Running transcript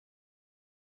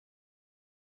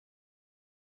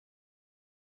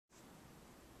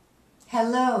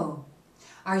Hello.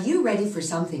 Are you ready for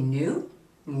something new?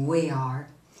 We are.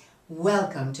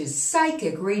 Welcome to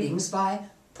Psychic Readings by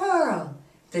Pearl,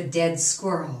 the dead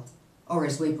squirrel, or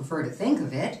as we prefer to think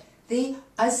of it, the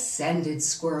ascended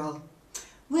squirrel.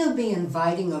 We'll be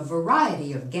inviting a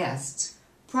variety of guests,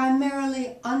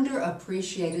 primarily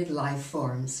underappreciated life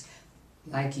forms,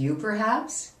 like you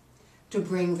perhaps, to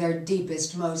bring their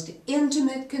deepest, most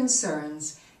intimate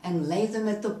concerns and lay them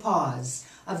at the paws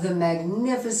of the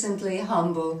magnificently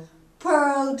humble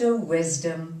Pearl de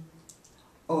Wisdom,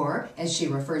 or, as she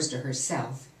refers to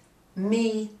herself,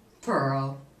 me,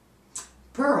 Pearl.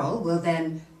 Pearl will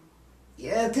then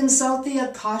consult the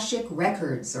Akashic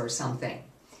records or something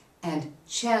and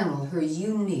channel her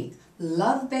unique,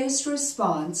 love-based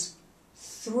response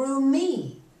through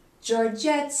me,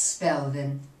 Georgette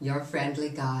Spelvin, your friendly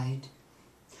guide.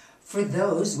 For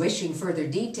those wishing further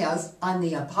details on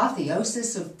the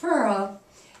apotheosis of Pearl,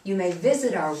 you may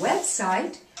visit our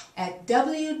website at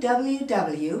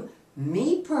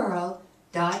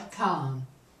www.mepearl.com.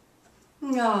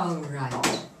 All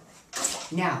right.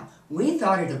 Now, we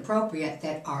thought it appropriate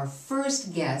that our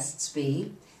first guests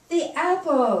be the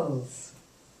apples.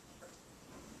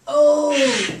 Oh,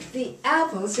 the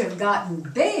apples have gotten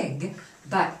big,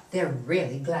 but they're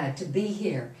really glad to be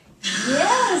here.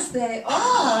 Yes, they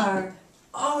are.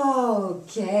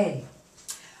 Okay.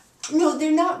 No,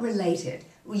 they're not related.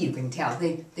 Well, you can tell.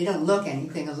 They don't look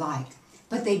anything alike,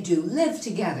 but they do live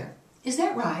together. Is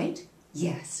that right?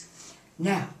 Yes.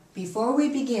 Now, before we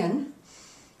begin,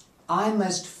 I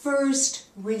must first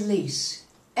release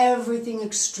everything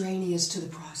extraneous to the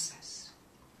process.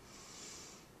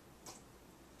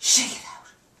 Shake it out.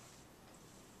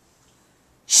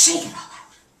 Shake it all out.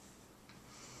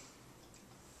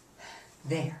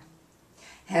 There.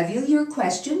 Have you your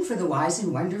question for the wise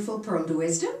and wonderful Pearl de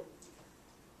Wisdom?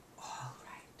 All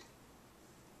right.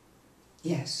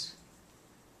 Yes.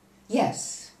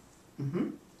 Yes.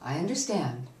 I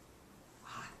understand.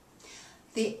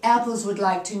 The apples would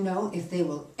like to know if they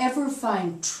will ever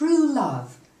find true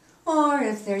love, or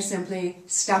if they're simply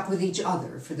stuck with each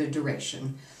other for the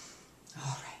duration.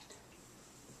 All right.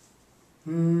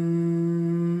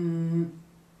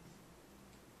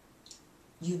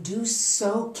 You do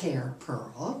so care,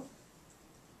 Pearl.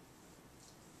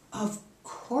 Of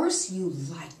course you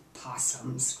like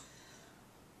possums.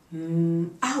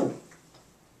 Ow!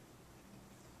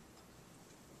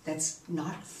 That's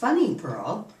not funny,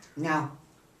 Pearl. Now,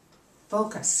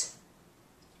 focus.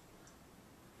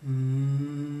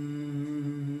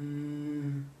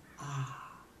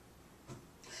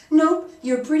 Nope,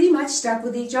 you're pretty much stuck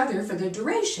with each other for the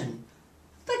duration.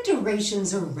 But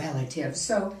durations are relative,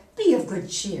 so be of good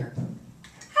cheer.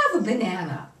 Have a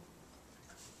banana.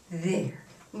 There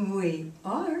we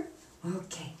are.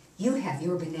 Okay, you have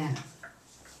your banana.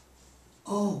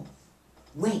 Oh,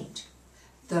 wait.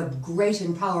 The great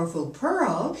and powerful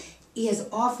Pearl is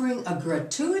offering a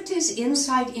gratuitous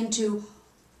insight into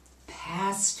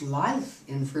past life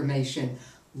information.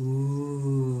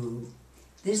 Ooh.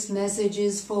 This message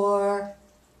is for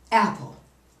Apple.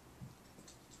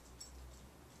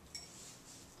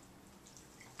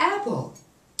 Apple,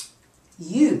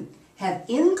 you have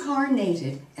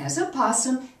incarnated as a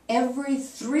possum every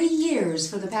 3 years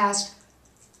for the past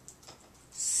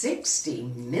 60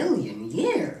 million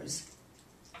years.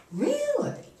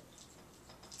 Really?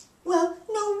 Well,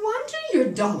 no wonder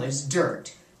you're dull as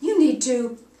dirt. You need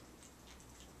to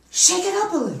shake it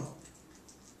up a little.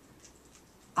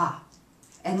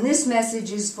 And this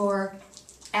message is for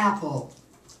Apple.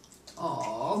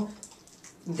 Oh,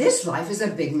 this life is a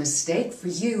big mistake for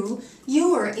you.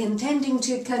 You are intending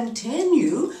to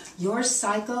continue your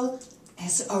cycle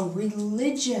as a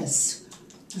religious.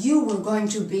 You were going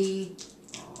to be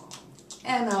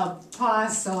an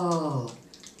apostle.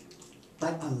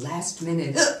 But a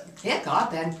last-minute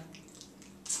hiccup and,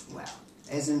 well,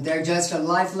 isn't there just a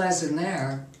life lesson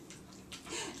there?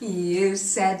 You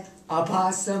said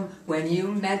opossum when you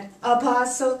meant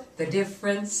apostle. The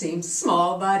difference seems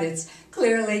small, but it's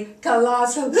clearly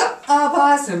colossal.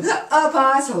 Opossum,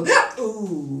 apostle.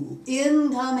 Ooh,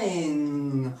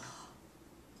 incoming.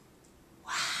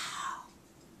 Wow.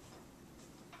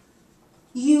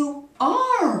 You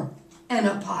are an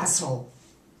apostle.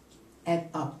 An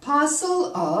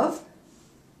apostle of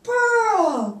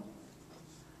Pearl.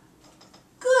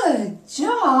 Good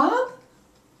job.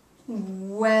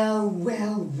 Well,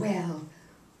 well, well.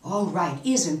 All right,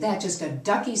 isn't that just a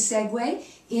ducky segue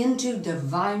into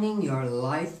divining your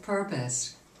life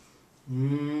purpose?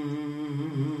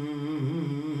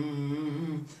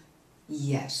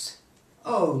 Yes.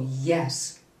 Oh,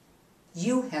 yes.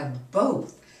 You have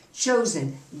both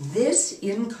chosen this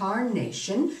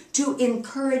incarnation to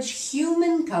encourage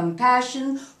human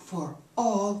compassion for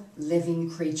all living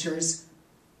creatures.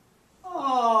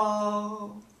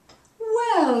 Oh,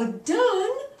 well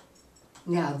done.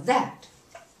 Now that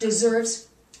deserves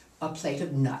a plate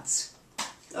of nuts.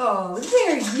 Oh,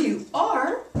 there you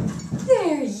are.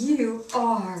 There you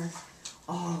are.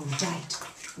 All right.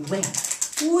 Well,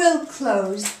 we'll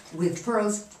close with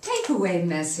Pearl's takeaway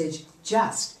message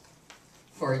just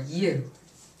for you.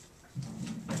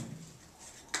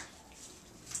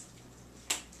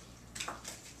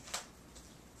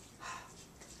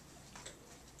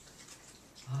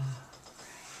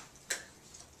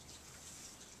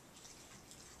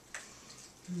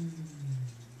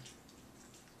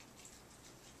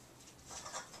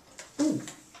 Ooh.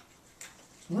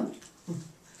 What?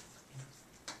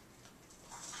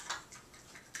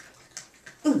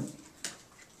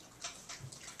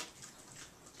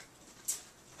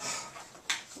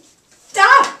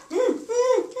 Stop!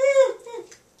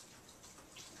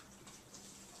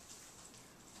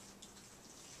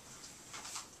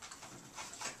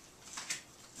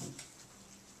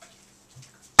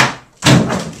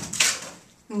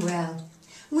 Well,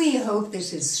 we hope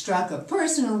this has struck a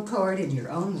personal chord in your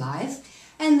own life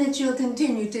and that you'll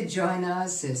continue to join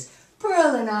us as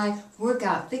Pearl and I work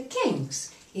out the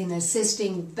kinks in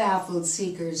assisting baffled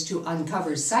seekers to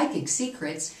uncover psychic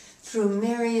secrets through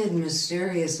myriad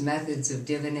mysterious methods of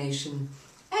divination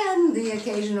and the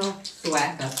occasional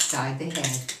thwack upside the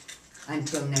head.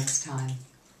 Until next time,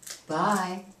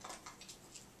 bye.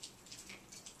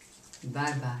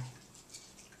 Bye-bye.